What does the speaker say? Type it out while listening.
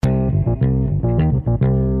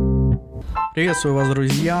Приветствую вас,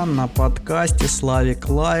 друзья, на подкасте Славик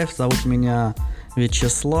Лайф. Зовут меня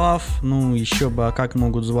Вячеслав. Еще бы, а как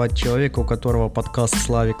могут звать человека, у которого подкаст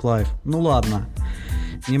Славик Лайф? Ладно,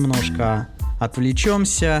 немножко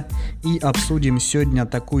отвлечемся и обсудим сегодня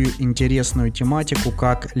такую интересную тематику,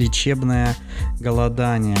 как лечебное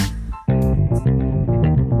голодание.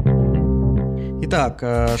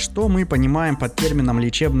 Итак, что мы понимаем под термином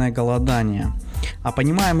лечебное голодание? А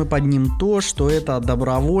понимаем мы под ним то, что это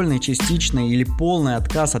добровольный, частичный или полный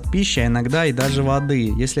отказ от пищи, а иногда и даже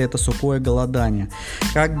воды, если это сухое голодание.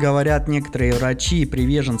 Как говорят некоторые врачи и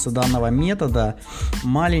приверженцы данного метода,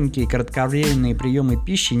 маленькие кратковременные приемы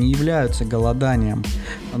пищи не являются голоданием.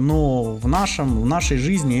 Но в нашей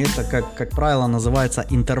жизни это, как правило, называется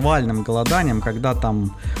интервальным голоданием, когда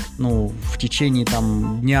в течение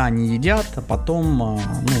дня не едят, а потом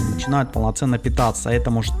начинают полноценно питаться.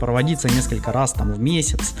 Это может проводиться несколько раз в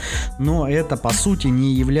месяц, но это по сути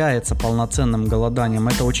не является полноценным голоданием.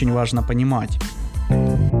 Это очень важно понимать.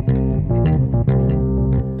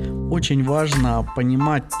 Очень важно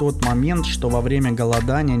понимать тот момент, что во время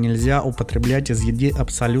голодания нельзя употреблять из еды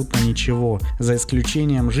абсолютно ничего, за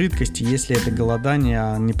исключением жидкости, если это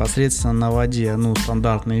голодание непосредственно на воде,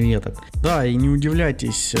 стандартный метод. Да, и не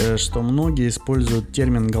удивляйтесь, что многие используют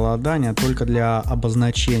термин голодание только для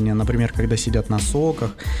обозначения, например, когда сидят на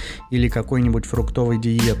соках или какой-нибудь фруктовой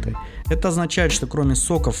диеты. Это означает, что кроме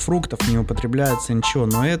соков, фруктов не употребляется ничего,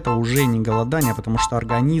 но это уже не голодание, потому что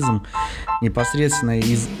организм непосредственно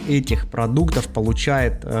из этих продуктов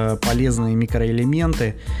получает полезные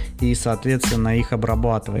микроэлементы и, соответственно, их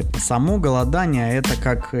обрабатывает. Само голодание — это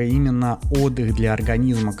как именно отдых для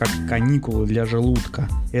организма, как каникулы для желудка.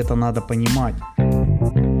 Это надо понимать.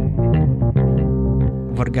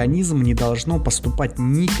 В организм не должно поступать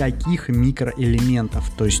никаких микроэлементов,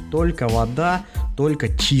 то есть только вода,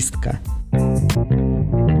 только чистка.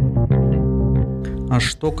 А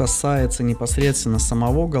что касается непосредственно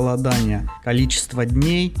самого голодания, количество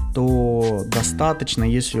дней, то достаточно,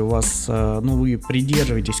 если у вас, вы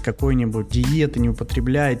придерживаетесь какой-нибудь диеты, не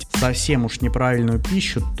употребляете совсем уж неправильную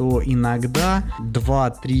пищу, то иногда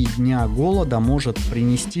 2-3 дня голода может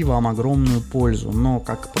принести вам огромную пользу. Но,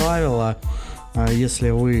 как правило,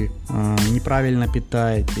 если вы неправильно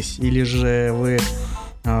питаетесь или же вы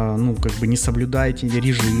не соблюдаете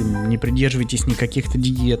режим, не придерживаетесь никаких-то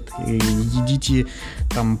диет, едите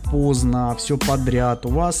поздно, все подряд, у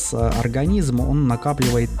вас организм, он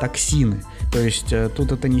накапливает токсины. То есть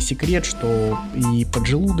тут это не секрет, что и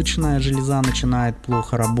поджелудочная железа начинает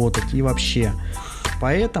плохо работать, и вообще.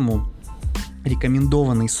 Поэтому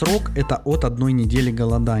рекомендованный срок — это от 1 недели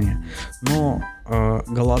голодания. Но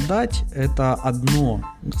голодать — это одно.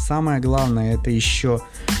 Самое главное — это еще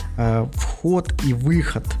вход и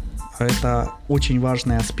выход. Это очень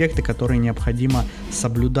важные аспекты, которые необходимо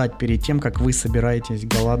соблюдать перед тем, как вы собираетесь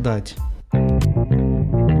голодать.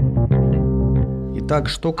 Итак,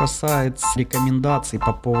 что касается рекомендаций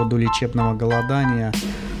по поводу лечебного голодания,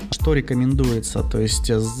 что рекомендуется? То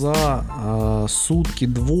есть за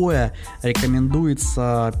сутки-двое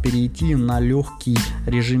рекомендуется перейти на легкий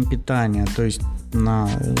режим питания, то есть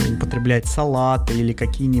употреблять салаты или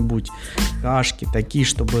какие-нибудь кашки, такие,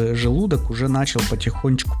 чтобы желудок уже начал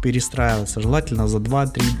потихонечку перестраиваться. Желательно за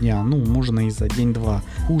 2-3 дня, можно и за день-два.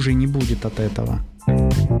 Хуже не будет от этого.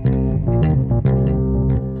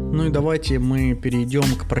 И давайте мы перейдем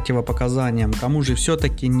к противопоказаниям. Кому же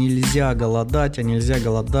все-таки нельзя голодать, а нельзя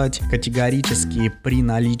голодать категорически при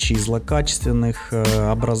наличии злокачественных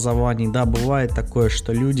образований. Да, бывает такое,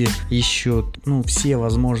 что люди ищут все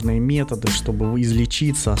возможные методы, чтобы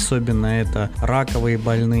излечиться. Особенно это раковые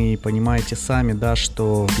больные. Понимаете сами, да,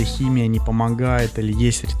 что если химия не помогает или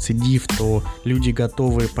есть рецидив, то люди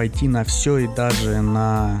готовы пойти на все и даже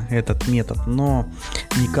на этот метод. Но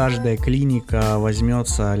не каждая клиника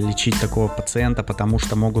возьмется лечить такого пациента, потому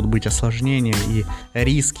что могут быть осложнения и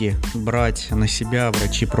риски брать на себя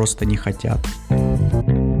врачи просто не хотят.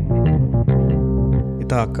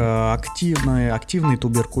 Итак, активный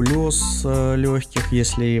туберкулез легких,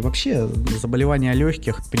 если вообще заболевания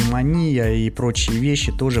легких, пневмония и прочие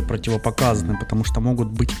вещи тоже противопоказаны, потому что могут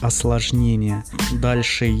быть осложнения.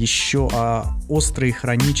 Дальше еще острые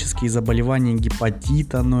хронические заболевания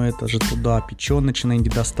гепатита, но это же туда, печеночной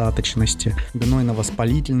недостаточности,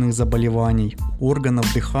 гнойно-воспалительных заболеваний,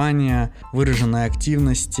 органов дыхания, выраженной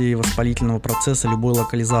активности воспалительного процесса любой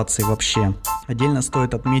локализации вообще. Отдельно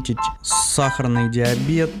стоит отметить сахарный диабет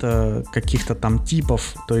каких-то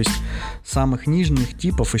типов, то есть самых нижних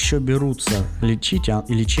типов еще берутся лечить,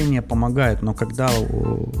 и лечение помогает, но когда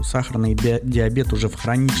сахарный диабет уже в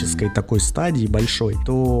хронической такой стадии большой,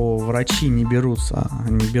 то врачи не берут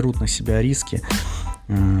на себя риски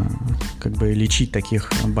как бы лечить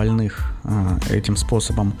таких больных этим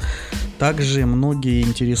способом. Также многие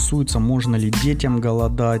интересуются, можно ли детям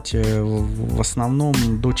голодать. В основном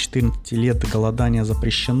до 14 лет голодание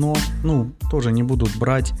запрещено. Тоже не будут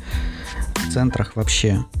брать в центрах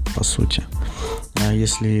вообще, по сути.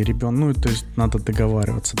 Если ребенок, то есть надо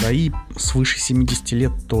договариваться, да, и свыше 70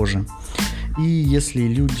 лет тоже. И если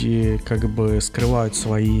люди как бы скрывают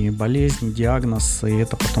свои болезни, диагноз, и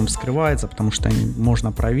это потом скрывается, потому что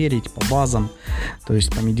можно проверить по базам, то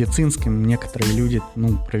есть по медицинским некоторые люди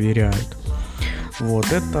проверяют.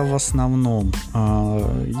 Вот, это в основном.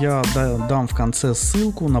 Я дам в конце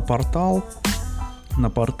ссылку на портал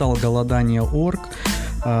голодание.орг,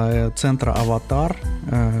 центра «Аватар»,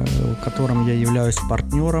 которым я являюсь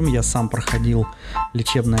партнером. Я сам проходил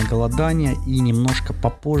лечебное голодание, и немножко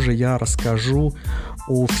попозже я расскажу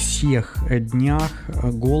о всех днях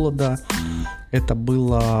голода. Это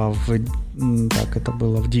было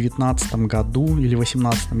в 19 году или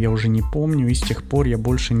 18, я уже не помню, и с тех пор я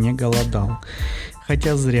больше не голодал.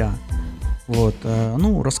 Хотя зря. Вот,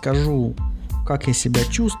 расскажу, как я себя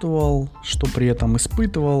чувствовал, что при этом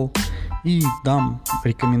испытывал, и дам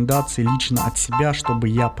рекомендации лично от себя, чтобы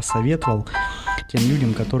я посоветовал тем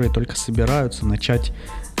людям, которые только собираются начать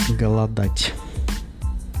голодать.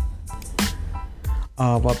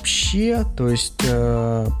 А вообще, то есть,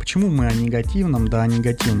 почему мы о негативном? Да, о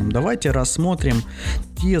негативном. Давайте рассмотрим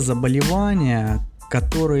те заболевания,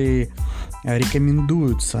 которые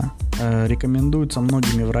рекомендуются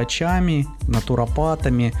многими врачами,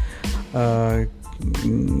 натуропатами,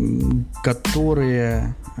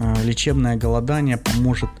 которые лечебное голодание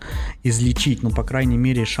поможет излечить. По крайней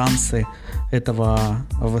мере, шансы этого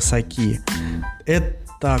высоки.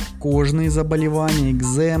 Это кожные заболевания,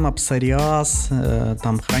 экзема, псориаз,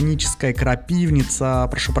 хроническая крапивница.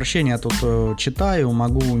 Прошу прощения, я тут читаю,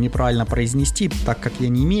 могу неправильно произнести, так как я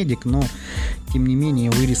не медик, но тем не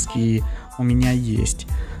менее вырезки у меня есть.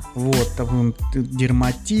 Вот,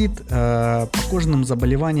 дерматит. По кожным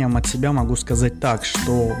заболеваниям от себя могу сказать так,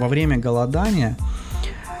 что во время голодания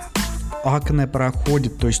акне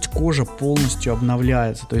проходит, то есть кожа полностью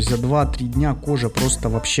обновляется, то есть за 2-3 дня кожа просто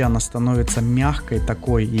вообще она становится мягкой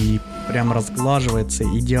такой и прям разглаживается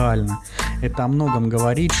идеально. Это о многом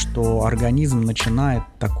говорит, что организм начинает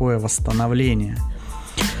такое восстановление.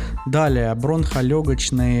 Далее,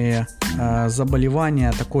 бронхолегочные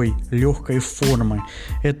заболевания такой легкой формы.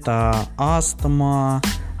 Это астма,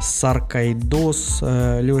 саркоидоз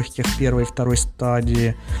легких первой и второй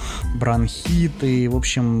стадии, бронхиты, в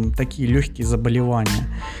общем, такие легкие заболевания.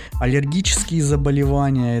 Аллергические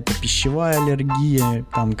заболевания, это пищевая аллергия,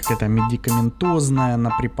 какая-то медикаментозная,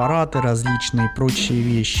 на препараты различные и прочие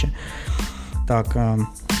вещи.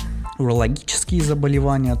 Урологические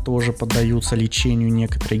заболевания тоже поддаются лечению,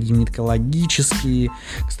 некоторые гинекологические.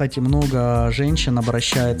 Кстати, много женщин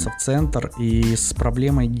обращается в центр и с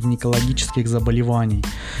проблемой гинекологических заболеваний.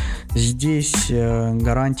 Здесь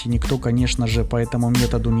гарантии никто, конечно же, по этому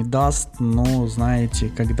методу не даст, но, знаете,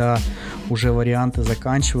 когда уже варианты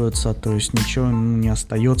заканчиваются, то есть ничего не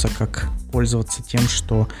остается, как пользоваться тем,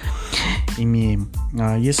 что имеем.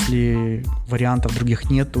 Если вариантов других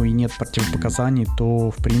нету и нет противопоказаний, то,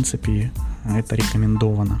 в принципе, это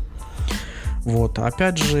рекомендовано. Вот.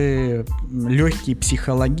 Опять же, легкие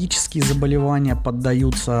психологические заболевания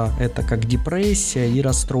поддаются, это как депрессия и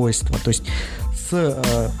расстройство. То есть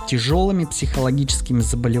с тяжелыми психологическими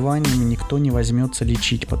заболеваниями никто не возьмется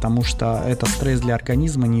лечить, потому что это стресс для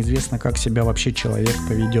организма, неизвестно, как себя вообще человек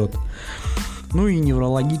поведет. И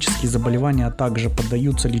неврологические заболевания также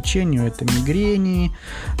поддаются лечению. Это мигрени,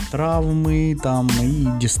 травмы, и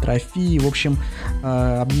дистрофии. В общем,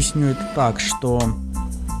 объясню это так, что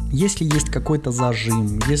если есть какой-то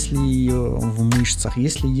зажим, если в мышцах,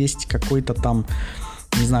 если есть какой-то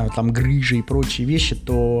грыжи и прочие вещи,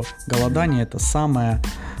 то голодание — это самое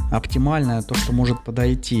оптимальное, то, что может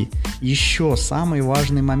подойти. Еще самый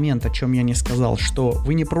важный момент, о чем я не сказал, что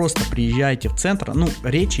вы не просто приезжаете в центр,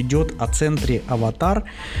 речь идет о центре «Аватар»,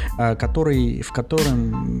 в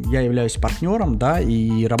котором я являюсь партнером, да,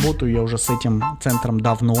 и работаю я уже с этим центром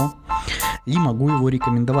давно, и могу его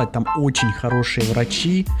рекомендовать. Там очень хорошие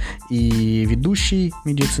врачи и ведущий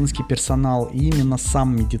медицинский персонал, и именно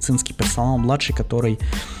сам медицинский персонал младший, который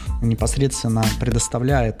непосредственно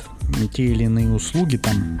предоставляет те или иные услуги,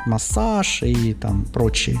 массаж и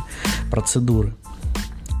прочие процедуры.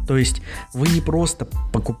 То есть вы не просто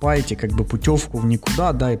покупаете путевку в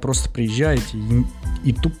никуда, да, и просто приезжаете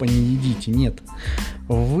и тупо не едите. Нет.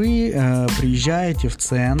 Вы приезжаете в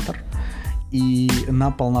центр и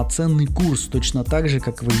на полноценный курс, точно так же,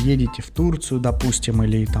 как вы едете в Турцию, допустим,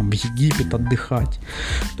 или в Египет отдыхать.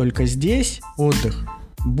 Только здесь отдых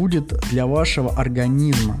будет для вашего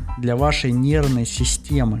организма, для вашей нервной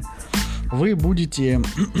системы. Вы будете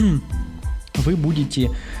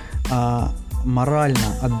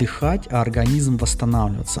морально отдыхать, а организм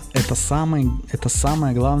восстанавливаться. Это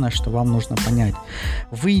самое главное, что вам нужно понять.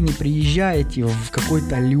 Вы не приезжаете в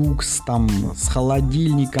какой-то люкс там с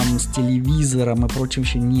холодильником, с телевизором и прочим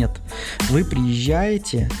еще. Нет. Вы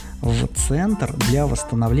приезжаете в центр для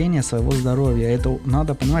восстановления своего здоровья. Это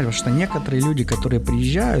надо понимать, потому что некоторые люди, которые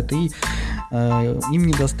приезжают, и им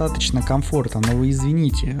недостаточно комфортно. Но вы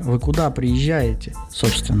извините, вы куда приезжаете,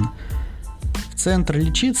 собственно? В центр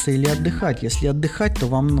лечиться или отдыхать? Если отдыхать, то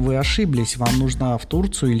вы ошиблись. Вам нужно в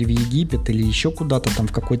Турцию или в Египет или еще куда-то там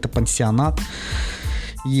в какой-то пансионат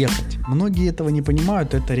ехать. Многие этого не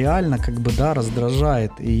понимают, это реально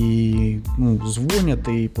раздражает. И звонят,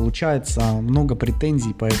 и получается много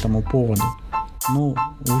претензий по этому поводу. Вы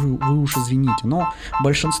уж извините. Но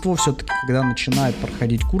большинство все-таки, когда начинает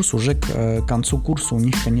проходить курс, уже к концу курса у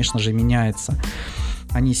них, конечно же, меняется.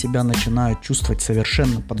 Они себя начинают чувствовать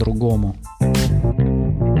совершенно по-другому.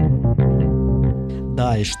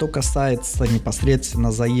 Да, и что касается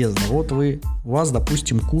непосредственно заезда. Вот у вас,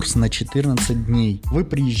 допустим, курс на 14 дней. Вы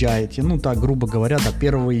приезжаете, грубо говоря, до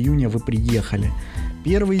 1 июня вы приехали.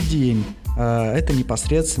 Первый день это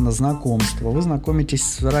непосредственно знакомство. Вы знакомитесь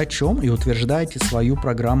с врачом и утверждаете свою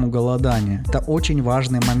программу голодания. Это очень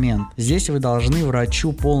важный момент. Здесь вы должны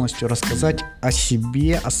врачу полностью рассказать о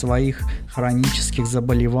себе, о своих хронических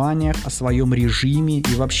заболеваниях, о своем режиме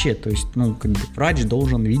и вообще. То есть, врач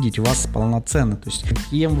должен видеть вас полноценно. То есть,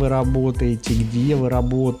 кем вы работаете, где вы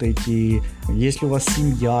работаете, есть ли у вас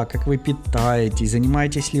семья, как вы питаетесь,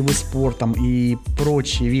 занимаетесь ли вы спортом и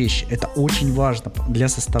прочие вещи. Это очень важно для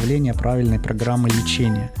составления правильной программы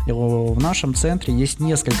лечения. В нашем центре есть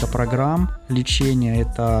несколько программ лечения.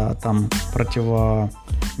 Это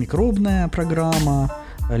противомикробная программа,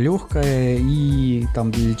 легкая и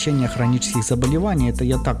для лечения хронических заболеваний. Это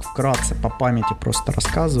я так вкратце по памяти просто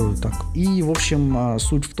рассказываю. И, в общем,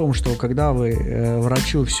 суть в том, что когда вы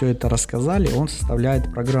врачу все это рассказали, он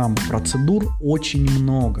составляет программу. Процедур очень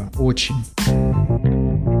много, очень.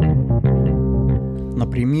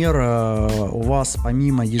 Например, у вас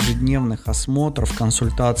помимо ежедневных осмотров,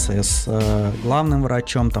 консультации с главным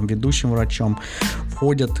врачом, ведущим врачом,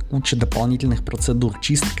 входят куча дополнительных процедур.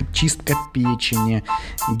 Чистка печени,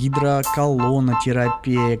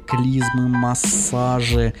 гидроколонотерапия, клизмы,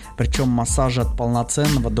 массажи. Причем массажи от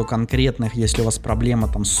полноценного до конкретных, если у вас проблема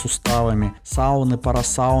с суставами. Сауны,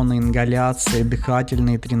 парасауны, ингаляции,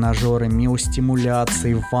 дыхательные тренажеры,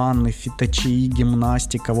 миостимуляции, ванны, фиточаи,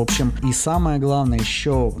 гимнастика. В общем, и самое главное,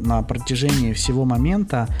 еще на протяжении всего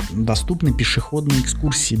момента доступны пешеходные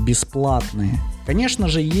экскурсии бесплатные. Конечно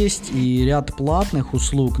же, есть и ряд платных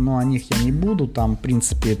услуг, но о них я не буду. В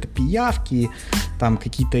принципе, это пиявки,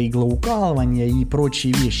 какие-то иглоукалывания и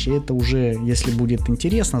прочие вещи. Это уже, если будет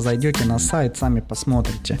интересно, зайдете на сайт, сами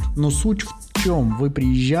посмотрите. Но суть в чем? Вы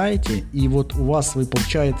приезжаете, и у вас вы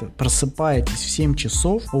просыпаетесь в 7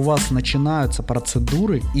 часов, у вас начинаются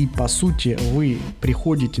процедуры, и по сути вы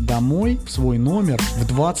приходите домой в свой номер в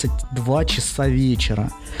 22 часа вечера.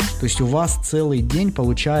 То есть у вас целый день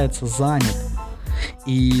получается занят.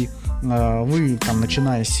 И вы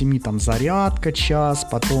начиная с 7 зарядка час,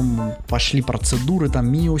 потом пошли процедуры,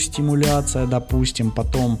 миостимуляция, допустим,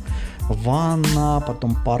 потом ванна,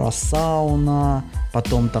 потом парасауна,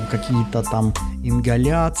 потом какие-то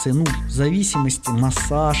ингаляции, в зависимости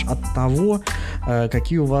массаж от того,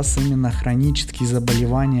 какие у вас именно хронические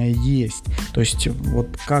заболевания есть. То есть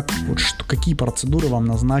какие процедуры вам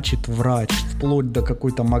назначит врач, вплоть до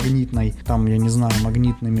какой-то магнитной,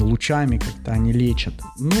 магнитными лучами как-то они лечат.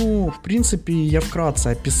 В принципе, я вкратце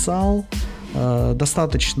описал.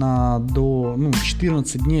 Достаточно до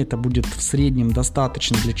 14 дней, это будет в среднем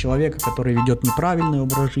достаточно для человека, который ведет неправильный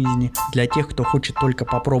образ жизни. Для тех, кто хочет только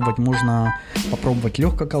попробовать, можно попробовать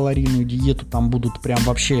легкокалорийную диету, будут прям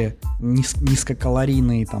вообще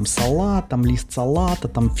низкокалорийный салат, лист салата,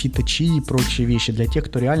 фиточаи и прочие вещи для тех,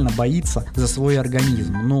 кто реально боится за свой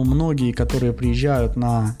организм. Но многие, которые приезжают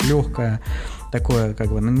на легкое такое,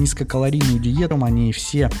 на низкокалорийную диету, они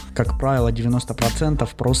все, как правило, 90%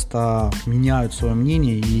 просто меняют свое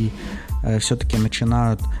мнение и все-таки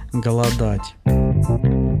начинают голодать.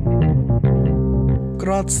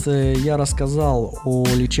 Вкратце я рассказал о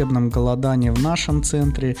лечебном голодании в нашем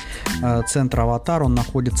центре. Центр «Аватар», он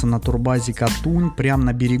находится на турбазе Катунь, прямо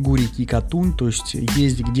на берегу реки Катунь, то есть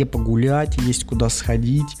есть где погулять, есть куда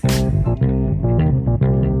сходить.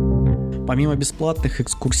 Помимо бесплатных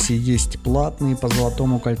экскурсий есть платные по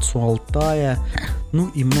Золотому кольцу Алтая, ну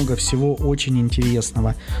и много всего очень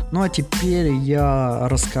интересного. Ну а теперь я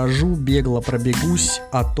расскажу, бегло пробегусь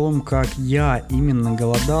о том, как я именно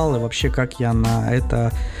голодал и вообще как я на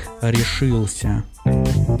это решился.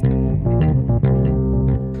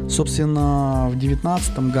 Собственно, в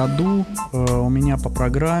 2019 году у меня по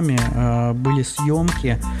программе были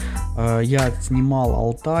съемки. Я снимал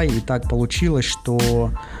Алтай, и так получилось,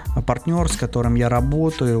 что партнер, с которым я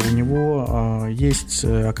работаю, у него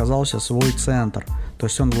оказался свой центр. То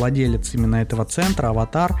есть он владелец именно этого центра,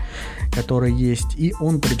 Аватар, который есть. И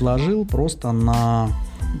он предложил просто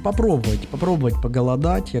попробовать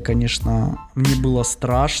поголодать. Мне было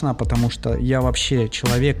страшно, потому что я вообще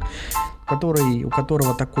человек, у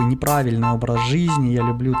которого такой неправильный образ жизни. Я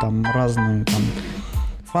люблю там разную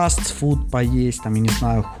фастфуд поесть, там, я не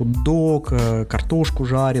знаю, хот-дог, картошку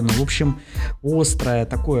жареную, в общем, острое,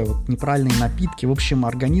 такое вот неправильные напитки. В общем,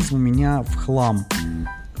 организм у меня в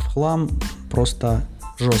хлам просто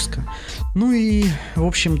жестко. Ну и, в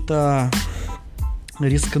общем-то,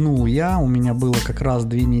 рискнул я, у меня было как раз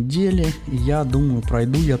 2 недели, и я думаю,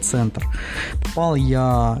 пройду я центр. Попал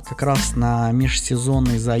я как раз на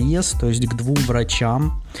межсезонный заезд, то есть к 2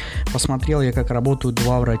 врачам. Посмотрел я, как работают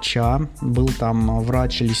 2 врача. Был там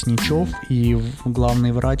врач Лесничев и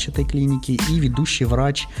главный врач этой клиники, и ведущий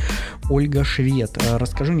врач Ольга Швед.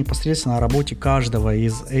 Расскажу непосредственно о работе каждого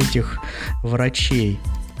из этих врачей.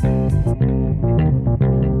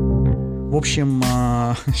 В общем,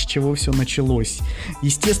 с чего все началось?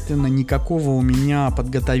 Естественно, никакого у меня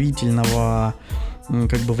подготовительного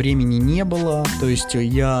времени не было. То есть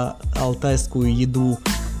я алтайскую еду,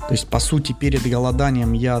 то есть по сути перед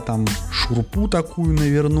голоданием я там шурпу такую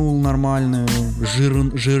навернул нормальную,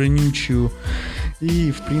 жирнючую.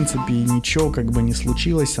 И в принципе ничего не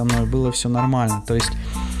случилось со мной, было все нормально. То есть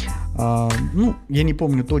я не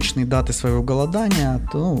помню точные даты своего голодания,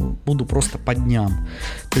 то буду просто по дням.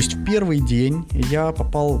 То есть в первый день я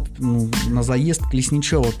попал на заезд к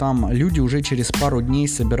Лесничеву. Там люди уже через пару дней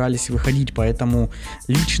собирались выходить, поэтому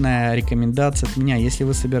личная рекомендация от меня: если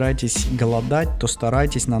вы собираетесь голодать, то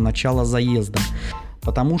старайтесь на начало заезда,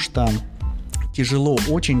 потому что тяжело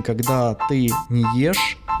очень, когда ты не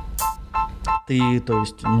ешь, ты,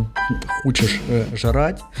 хочешь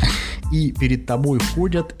жрать, и перед тобой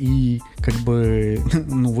ходят и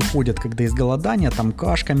выходят, когда из голодания, там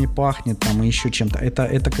кашками пахнет, там и еще чем-то. Это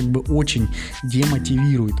очень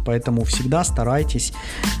демотивирует, поэтому всегда старайтесь,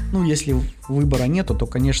 если выбора нету, то,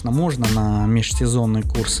 конечно, можно на межсезонный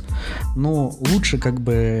курс, но лучше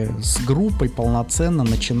с группой полноценно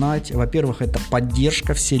начинать. Во-первых, это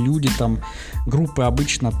поддержка, все люди там, группы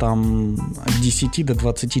обычно там от 10 до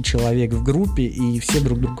 20 человек в группе, и все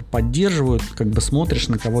друг друга поддерживают, смотришь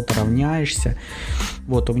на кого-то, равняешься.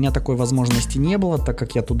 Вот, у меня такой возможности не было, так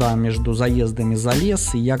как я туда между заездами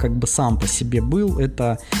залез, и я сам по себе был,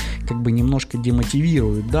 это немножко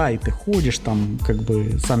демотивирует, да, и ты ходишь там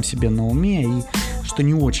сам себе на уме, и что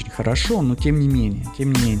не очень хорошо, но тем не менее.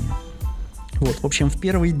 Вот, в общем, в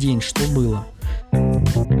первый день что было?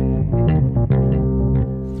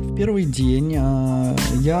 В первый день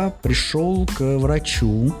я пришел к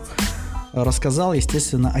врачу, рассказал,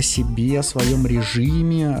 естественно, о себе, о своем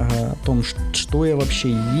режиме, о том, что я вообще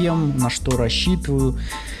ем, на что рассчитываю,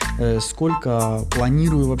 сколько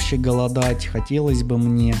планирую вообще голодать, хотелось бы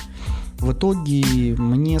мне. В итоге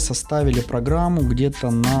мне составили программу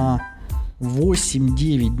где-то на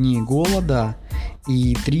 8-9 дней голода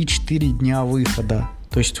и 3-4 дня выхода.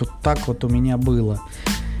 То есть вот так вот у меня было.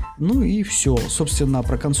 Ну и все. Собственно,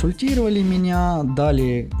 проконсультировали меня,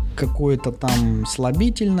 дали какое-то там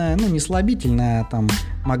слабительное, не слабительное, а там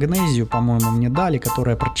магнезию, по-моему, мне дали,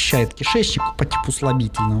 которая прочищает кишечник по типу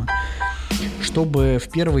слабительного, чтобы в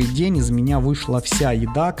первый день из меня вышла вся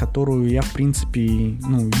еда, которую я, в принципе,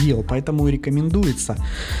 ел. Поэтому и рекомендуется,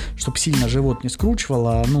 чтобы сильно живот не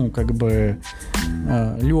скручивало,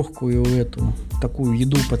 легкую эту такую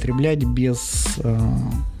еду употреблять без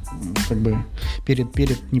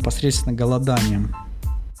перед непосредственно голоданием.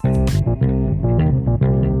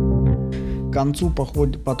 К концу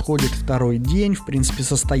подходит второй день. В принципе,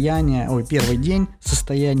 первый день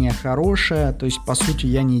состояние хорошее. То есть, по сути,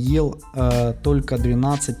 я не ел только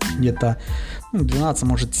 12, где-то 12,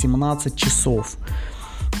 может 17 часов.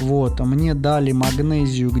 Вот. Мне дали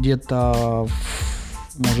магнезию где-то,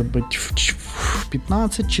 может быть, в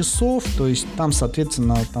 15 часов. То есть, там,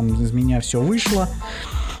 соответственно, из меня все вышло.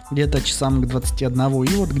 Где-то часам к 21.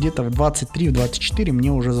 И вот где-то в 23-24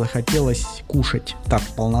 мне уже захотелось кушать так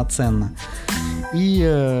полноценно.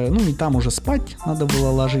 И там уже спать надо было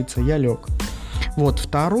ложиться, я лег. Вот,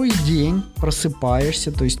 второй день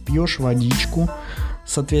просыпаешься, то есть пьешь водичку,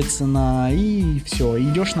 соответственно, и все,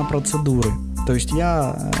 идешь на процедуры. То есть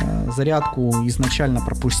я зарядку изначально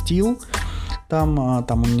пропустил, там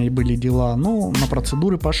у меня были дела, но на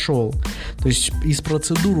процедуры пошел. То есть из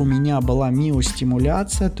процедур у меня была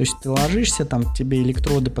миостимуляция, то есть ты ложишься, там к тебе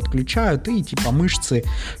электроды подключают, и типа мышцы,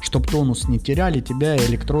 чтобы тонус не теряли, тебя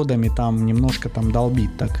электродами там немножко там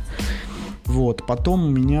долбит так. Вот, потом у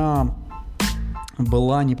меня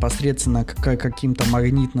была непосредственно каким-то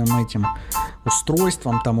магнитным этим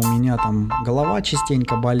устройством, там у меня там голова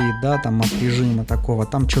частенько болит, да, там от режима такого,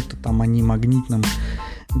 там что-то там они магнитным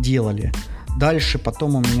делали. Дальше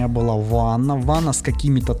потом у меня была ванна с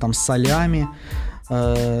какими-то там солями,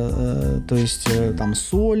 то есть там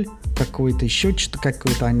соль какой-то, еще что-то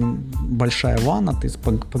какая-то большая ванна, ты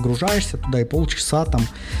погружаешься туда и полчаса там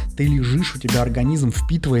ты лежишь, у тебя организм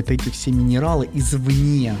впитывает эти все минералы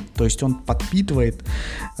извне, то есть он подпитывает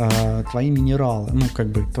твои минералы, ну как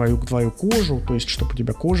бы твою кожу, то есть чтобы у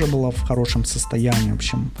тебя кожа была в хорошем состоянии, в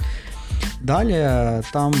общем. Далее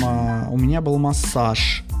там у меня был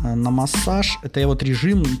массаж. На массаж, это я вот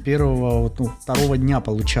режим второго дня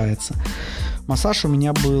получается. Массаж у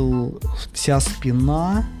меня был вся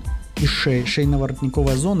спина и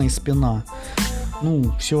шейно-воротниковая зона и спина.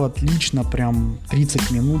 Ну, все отлично, прям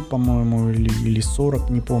 30 минут, по-моему, или 40,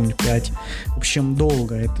 не помню, 5. В общем,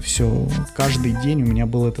 долго это все. Каждый день у меня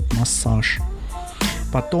был этот массаж.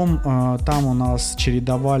 Потом там у нас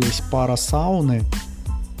чередовались парасауны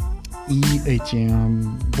и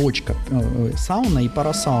бочка, сауна и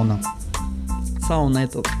парасауна. Сауна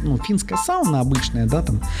это, финская сауна обычная, да,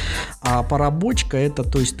 там, а парабочка это,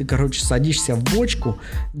 то есть ты, садишься в бочку,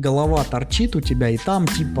 голова торчит у тебя, и там,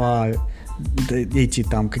 типа, эти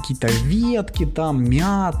там какие-то ветки, там,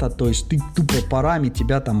 мята, то есть ты тупо парами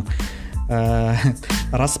тебя там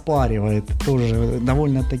распаривает, тоже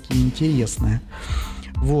довольно-таки интересное.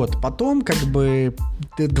 Вот, потом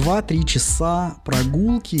 2-3 часа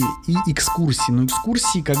прогулки и экскурсии. Но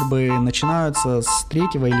экскурсии начинаются с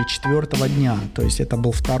 3-го или 4-го дня. То есть это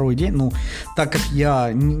был второй день. Ну, так как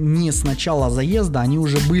я не с начала заезда, они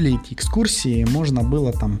уже были, эти экскурсии. Можно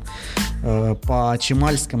было там по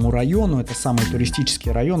Чемальскому району, это самый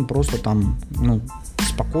туристический район, просто там,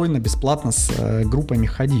 спокойно, бесплатно с группами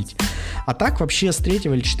ходить. А так вообще с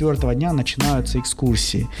 3-го или 4-го дня начинаются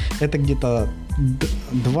экскурсии. Это где-то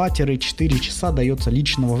 2-4 часа дается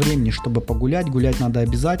личного времени, чтобы погулять. Гулять надо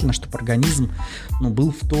обязательно, чтобы организм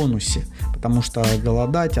был в тонусе. Потому что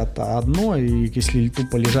голодать это одно, и если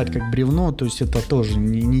тупо лежать как бревно, то есть это тоже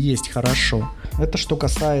не есть хорошо. Это что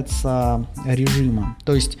касается режима.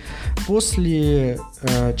 То есть после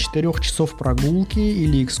 4 часов прогулки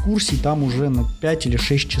или экскурсий там уже на 5 или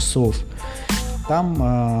 6 часов.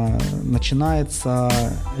 Там начинаются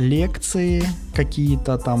лекции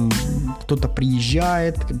какие-то, там кто-то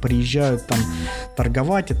приезжают там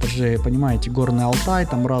торговать, это же, понимаете, Горный Алтай,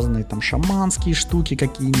 там разные там шаманские штуки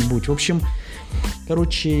какие-нибудь. В общем,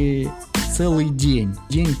 целый день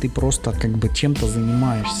ты просто чем-то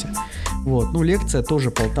занимаешься. Вот, лекция тоже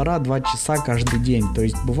 1,5-2 часа каждый день. То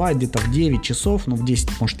есть бывает где-то в 9 часов, в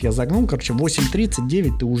 10, может, я загнул, в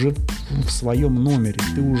 8:30-9 ты уже в своем номере.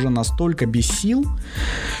 Ты уже настолько без сил,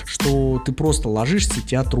 что ты просто ложишься, и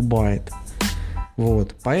тебя отрубает.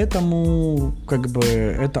 Вот, поэтому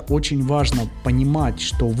это очень важно понимать,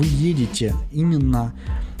 что вы едете именно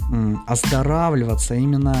оздоравливаться,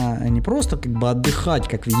 именно не просто отдыхать,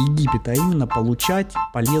 как в Египет, а именно получать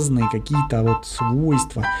полезные какие-то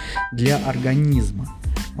свойства для организма.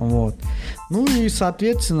 Вот. И,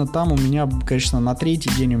 соответственно, там у меня, конечно, на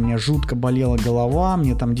 3-й день у меня жутко болела голова,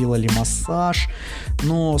 мне там делали массаж,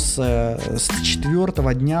 но с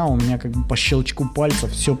 4-го дня у меня по щелчку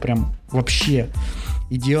пальцев все прям вообще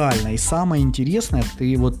идеально. И самое интересное,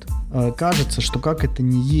 ты кажется, что как это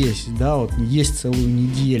не есть, да, не есть целую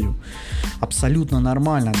неделю. Абсолютно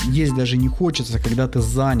нормально. Есть даже не хочется, когда ты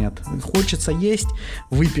занят. Хочется есть,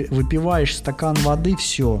 выпиваешь стакан воды,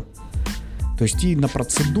 все. То есть и на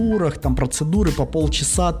процедурах, там процедуры по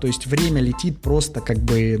полчаса, то есть время летит просто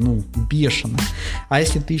бешено. А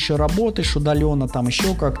если ты еще работаешь удаленно, там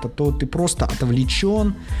еще как-то, то ты просто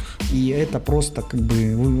отвлечен, и это просто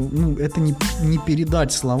это не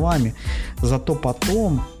передать словами. Зато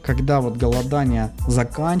потом, когда голодание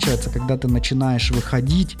заканчивается, когда ты начинаешь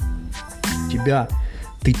выходить,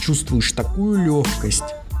 ты чувствуешь такую легкость.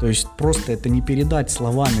 То есть просто это не передать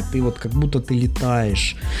словами. Ты как будто ты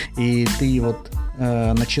летаешь. И ты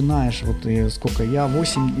начинаешь, сколько я,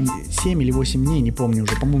 7 или 8 дней, не помню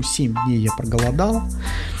уже, по-моему, 7 дней я проголодал.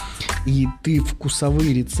 И ты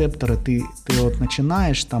вкусовые рецепторы, ты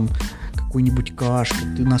начинаешь там какую-нибудь кашку.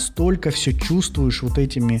 Ты настолько все чувствуешь вот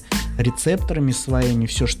этими рецепторами своими,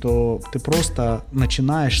 все, что ты просто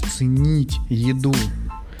начинаешь ценить еду.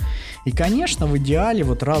 И, конечно, в идеале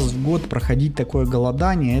вот раз в год проходить такое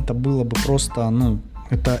голодание, это было бы просто,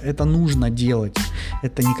 это нужно делать.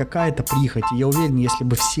 Это не какая-то прихоть. Я уверен, если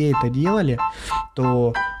бы все это делали,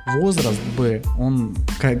 то возраст бы, он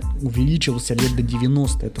увеличился лет до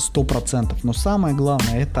 90, это 100%. Но самое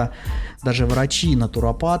главное, это даже врачи,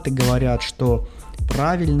 натуропаты говорят, что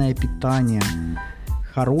правильное питание,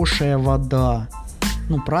 хорошая вода,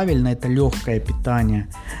 правильно, это легкое питание,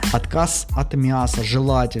 отказ от мяса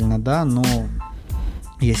желательно, да, но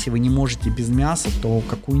если вы не можете без мяса, то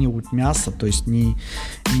какое-нибудь мясо, то есть не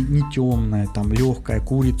темное, там, легкое,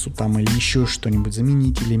 курицу там, или еще что-нибудь,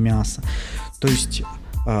 заменители мяса. То есть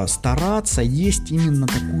стараться есть именно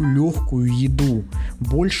такую легкую еду,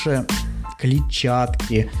 больше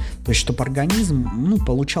клетчатки, то есть чтобы организм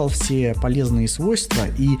получал все полезные свойства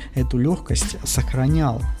и эту легкость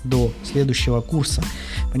сохранял до следующего курса.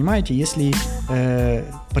 Понимаете, если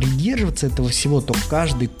придерживаться этого всего, то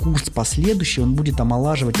каждый курс последующий он будет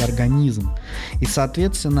омолаживать организм. И,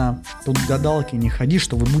 соответственно, тут к гадалке не ходи,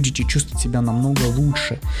 что вы будете чувствовать себя намного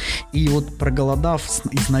лучше. И вот проголодав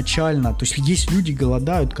изначально, то есть люди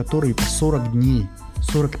голодают, которые по 40 дней.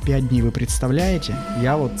 45 дней, вы представляете?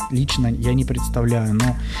 Я вот лично, я не представляю,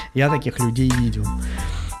 но я таких людей видел.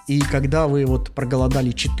 И когда вы вот проголодали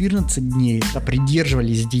 14 дней,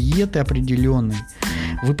 придерживались диеты определенной,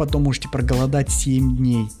 вы потом можете проголодать 7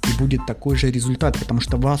 дней, и будет такой же результат, потому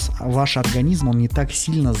что ваш организм, он не так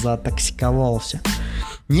сильно затоксиковался.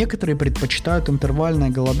 Некоторые предпочитают интервальное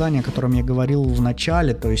голодание, о котором я говорил в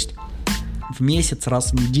начале, то есть в месяц,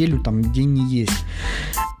 раз в неделю, там, день не есть.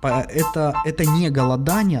 Это не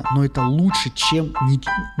голодание, но это лучше, чем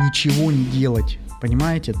ничего не делать.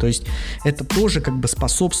 Понимаете? То есть это тоже как бы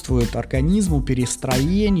способствует организму,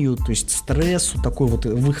 перестроению, то есть стрессу, такой вот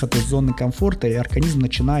выход из зоны комфорта, и организм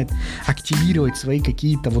начинает активировать свои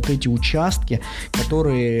какие-то вот эти участки,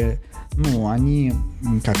 которые, они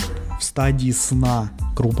как в стадии сна,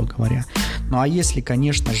 грубо говоря. Ну а если,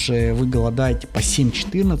 конечно же, вы голодаете по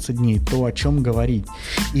 7-14 дней, то о чем говорить?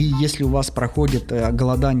 И если у вас проходит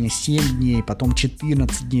голодание 7 дней, потом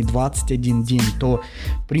 14 дней, 21 день, то,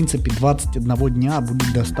 в принципе, 21 дня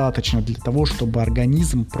будет достаточно для того, чтобы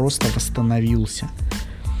организм просто восстановился.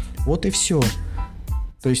 Вот и все.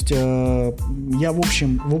 То есть я в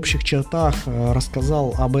общих чертах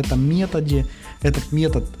рассказал об этом методе. Этот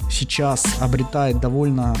метод сейчас обретает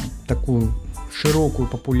довольно такую широкую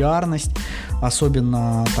популярность,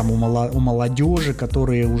 особенно там у молодежи,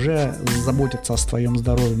 которые уже заботятся о своем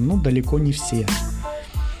здоровье, далеко не все.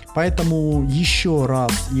 Поэтому еще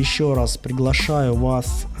раз приглашаю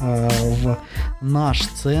вас в наш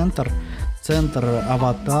центр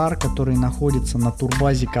 «Аватар», который находится на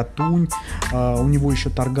турбазе Катунь. У него еще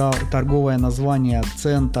торговое название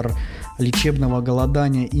 «Центр лечебного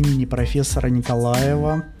голодания имени профессора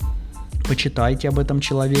Николаева». Почитайте об этом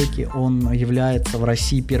человеке, он является в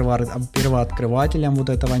России первооткрывателем вот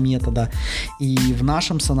этого метода, и в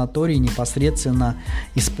нашем санатории непосредственно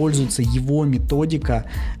используется его методика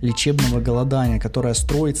лечебного голодания, которая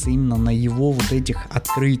строится именно на его вот этих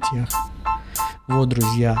открытиях. Вот,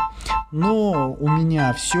 друзья. Но у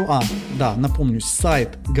меня все. Напомню,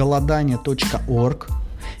 сайт голодание.org.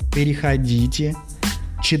 Переходите,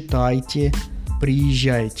 читайте,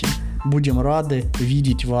 приезжайте. Будем рады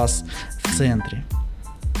видеть вас в центре.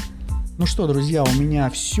 Ну что, друзья, у меня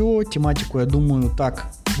все. Тематику, я думаю,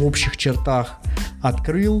 так в общих чертах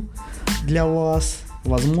открыл для вас.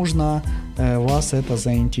 Возможно, вас это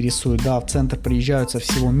заинтересует. Да, в центр приезжают со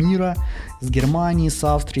всего мира, с Германии, с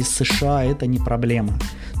Австрии, с США. Это не проблема.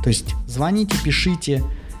 То есть звоните, пишите.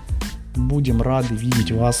 Будем рады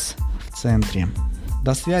видеть вас в центре.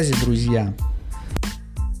 До связи, друзья.